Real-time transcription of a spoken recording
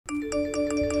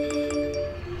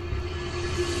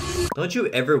Don't you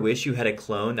ever wish you had a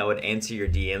clone that would answer your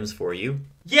DMs for you?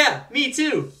 Yeah, me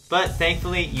too. But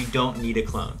thankfully, you don't need a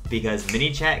clone because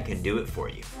Manychat can do it for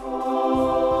you.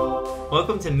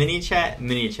 Welcome to Manychat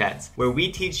Manychats, where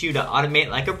we teach you to automate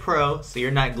like a pro so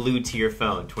you're not glued to your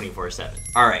phone 24/7.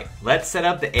 Alright, let's set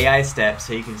up the AI steps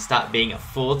so you can stop being a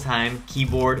full-time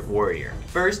keyboard warrior.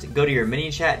 First, go to your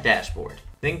Manychat dashboard.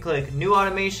 Then click New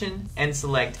Automation and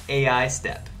select AI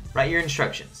Step. Write your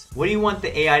instructions. What do you want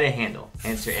the AI to handle?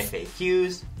 Answer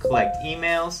FAQs, collect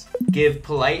emails, give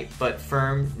polite but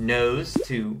firm no's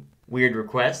to weird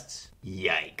requests.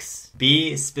 Yikes.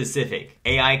 Be specific.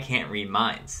 AI can't read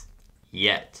minds.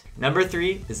 Yet. Number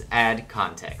 3 is add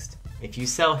context. If you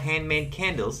sell handmade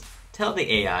candles, tell the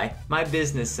AI, my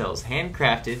business sells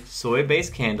handcrafted,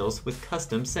 soy-based candles with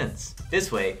custom scents.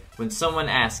 This way, when someone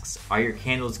asks, are your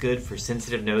candles good for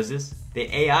sensitive noses?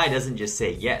 The AI doesn't just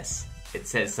say yes. It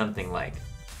says something like,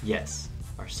 yes,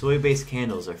 our soy-based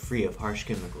candles are free of harsh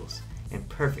chemicals and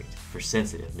perfect for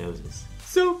sensitive noses.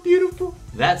 So beautiful.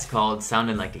 That's called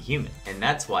sounding like a human. And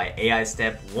that's why AI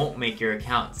Step won't make your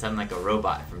account sound like a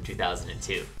robot from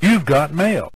 2002. You've got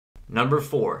mail. Number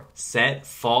 4, set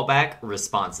fallback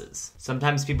responses.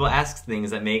 Sometimes people ask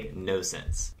things that make no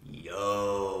sense.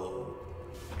 Yo,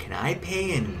 can I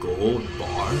pay in gold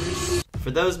bars? For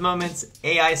those moments,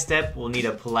 AI Step will need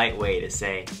a polite way to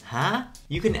say, huh?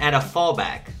 You can add a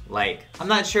fallback, like, I'm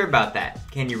not sure about that.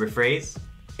 Can you rephrase?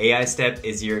 AI Step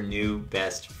is your new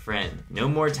best friend. No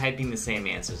more typing the same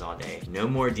answers all day. No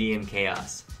more DM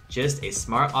chaos. Just a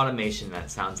smart automation that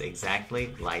sounds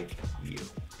exactly like you.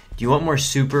 Do you want more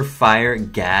super fire,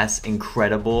 gas,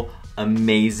 incredible,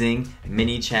 amazing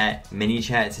Manychat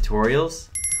tutorials?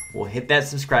 Well, hit that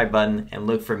subscribe button and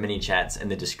look for Manychats in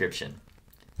the description.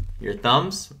 Your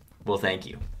thumbs will thank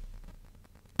you.